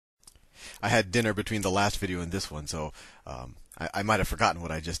I had dinner between the last video and this one, so I might have forgotten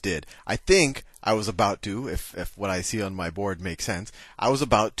what I just did. I think I was about to, if what I see on my board makes sense, I was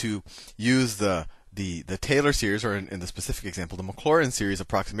about to use the Taylor series, or in the specific example, the Maclaurin series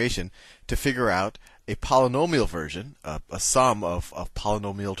approximation, to figure out a polynomial version, a sum of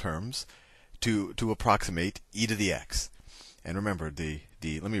polynomial terms, to approximate e to the x. And remember,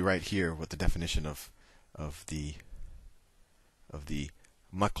 let me write here what the definition of the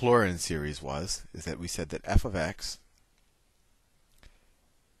Maclaurin series was, is that we said that f of x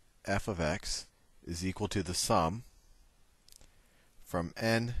is equal to the sum from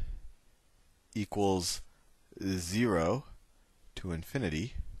n equals 0 to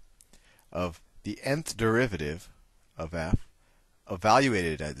infinity of the nth derivative of f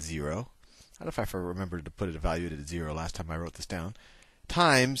evaluated at 0. I don't know if I remembered to put it evaluated at 0 last time I wrote this down,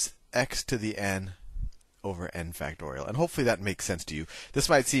 times x to the n over n factorial. And hopefully that makes sense to you. This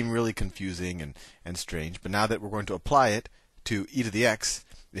might seem really confusing and strange, but now that we're going to apply it to e to the x,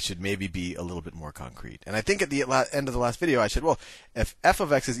 it should maybe be a little bit more concrete. And I think at the end of the last video I said, well, if f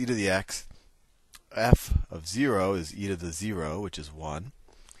of x is e to the x, f of 0 is e to the 0, which is 1.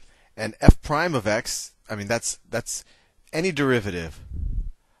 And f prime of x, I mean, that's any derivative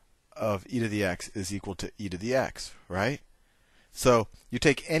of e to the x is equal to e to the x, right? So you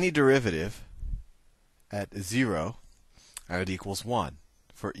take any derivative at 0, and it equals 1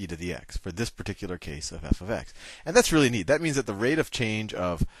 for e to the x, for this particular case of f of x. And that's really neat. That means that the rate of change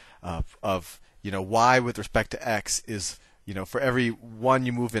of y with respect to x is, for every 1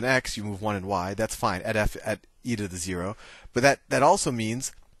 you move in x, you move 1 in y. That's fine at e to the 0. But that also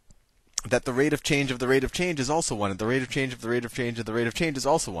means that the rate of change of the rate of change is also 1, and the rate of change of the rate of change of the rate of change is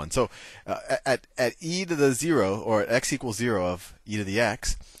also 1. So at e to the 0, or at x equals 0 of e to the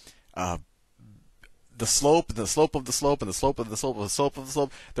x, the slope, and the slope of the slope, and the slope of the slope, and the slope of the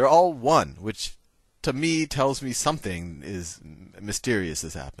slope, they're all 1, which to me tells me something is mysterious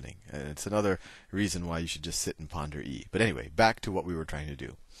is happening. And it's another reason why you should just sit and ponder e. But anyway, back to what we were trying to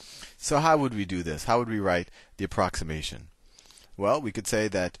do. So how would we do this? How would we write the approximation? Well, we could say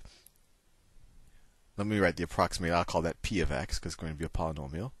that, let me write the approximate, I'll call that p of x, because it's going to be a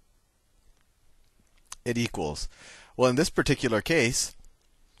polynomial. It equals, well, in this particular case,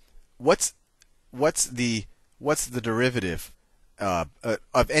 what's the derivative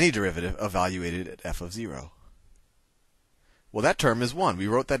of any derivative evaluated at f of 0? Well, that term is 1. We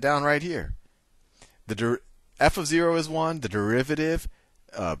wrote that down right here. F of 0 is 1. The derivative,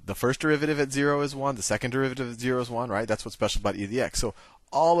 the first derivative at 0 is 1. The second derivative at 0 is 1, right? That's what's special about e to the x. So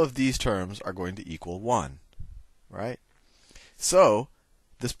all of these terms are going to equal 1, right? So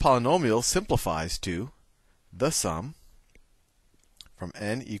this polynomial simplifies to the sum from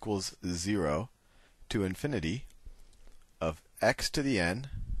n equals 0 to infinity of x to the n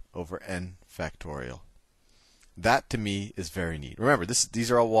over n factorial. That to me is very neat. Remember,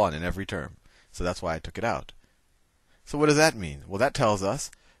 these are all 1 in every term, so that's why I took it out. So what does that mean? Well, that tells us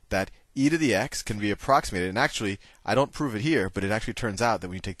that e to the x can be approximated, and actually, I don't prove it here, but it actually turns out that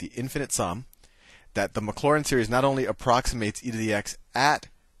when you take the infinite sum, that the Maclaurin series not only approximates e to the x at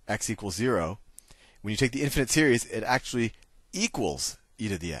x equals 0, when you take the infinite series, it actually equals e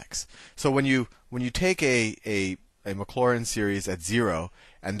to the x. So when you take a Maclaurin series at 0,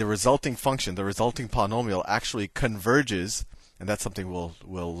 and the resulting function, the resulting polynomial, actually converges, and that's something we'll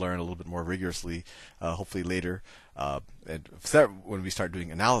learn a little bit more rigorously, hopefully later, when we start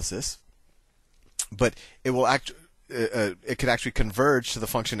doing analysis. But it will it could actually converge to the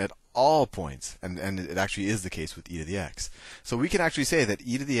function at all points, and it actually is the case with e to the x. So we can actually say that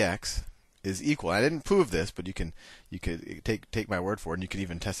e to the x is equal. I didn't prove this, but you could take my word for it, and you can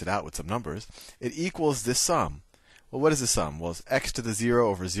even test it out with some numbers. It equals this sum. Well, what is the sum? Well, it's x to the 0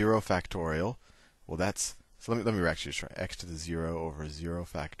 over 0 factorial. Well, so let me actually try x to the 0 over 0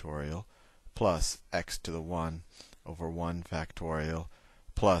 factorial plus x to the 1 over 1 factorial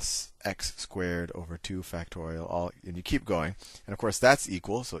plus x squared over 2 factorial, and you keep going. And of course that's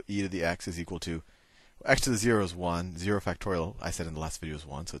equal, so e to the x is equal to, x to the 0 is 1, 0 factorial, I said in the last video, is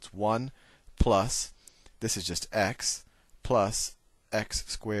 1, so it's 1 plus, this is just x, plus x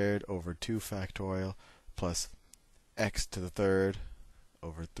squared over 2 factorial plus x to the third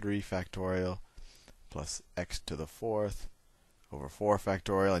over 3 factorial plus x to the fourth over 4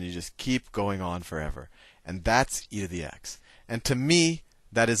 factorial, and you just keep going on forever. And that's e to the x. And to me,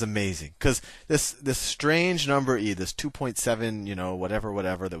 that is amazing, because this strange number e, this 2.7,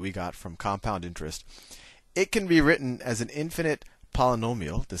 whatever that we got from compound interest, it can be written as an infinite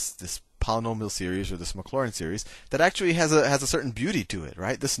polynomial, this polynomial series or this Maclaurin series that actually has a certain beauty to it,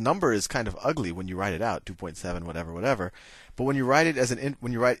 right? This number is kind of ugly when you write it out, 2.7, whatever. But when you write it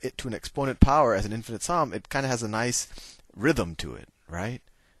when you write it to an exponent power as an infinite sum, it kind of has a nice rhythm to it, right?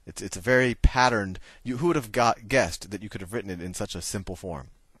 It's a very patterned. Who would have guessed that you could have written it in such a simple form?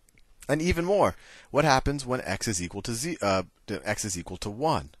 And even more, what happens when x is equal to x is equal to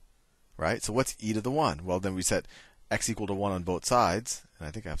 1, right? So what's e to the 1? Well, then we set x equal to 1 on both sides, and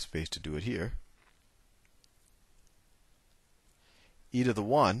I think I have space to do it here. E to the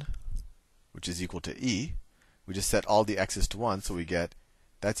 1, which is equal to e, we just set all the x's to 1, so we get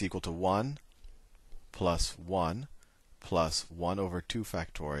that's equal to 1 plus 1 plus 1 over 2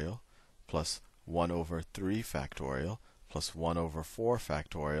 factorial plus 1 over 3 factorial plus 1 over 4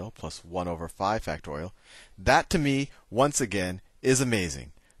 factorial plus 1 over 5 factorial. That to me, once again, is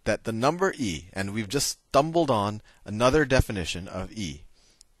amazing. That the number e, and we've just stumbled on another definition of e.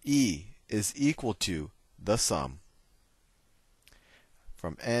 E is equal to the sum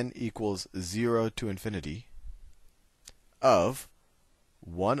from n equals 0 to infinity of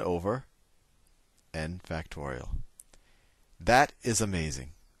 1 over n factorial. That is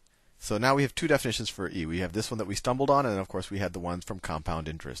amazing. So now we have two definitions for e. We have this one that we stumbled on, and of course we had the ones from compound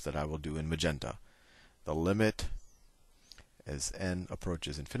interest that I will do in magenta. The limit as n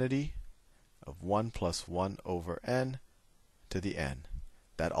approaches infinity of 1 plus 1 over n to the n.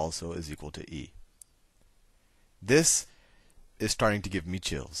 That also is equal to e. This is starting to give me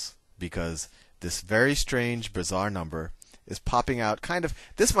chills, because this very strange, bizarre number is popping out kind of.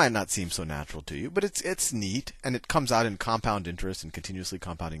 This might not seem so natural to you, but it's neat, and it comes out in compound interest and continuously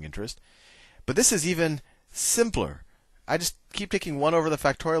compounding interest. But this is even simpler. I just keep taking 1 over the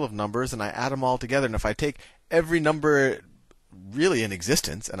factorial of numbers, and I add them all together. And if I take every number really in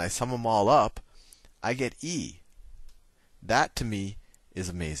existence and I sum them all up, I get e. That to me is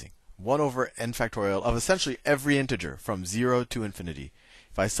amazing. 1 over n factorial of essentially every integer from 0 to infinity.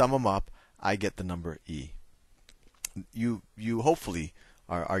 If I sum them up, I get the number e. You hopefully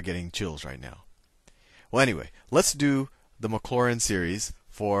are getting chills right now. Well, anyway, let's do the Maclaurin series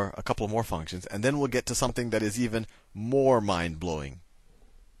for a couple more functions, and then we'll get to something that is even more mind-blowing.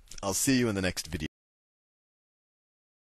 I'll see you in the next video.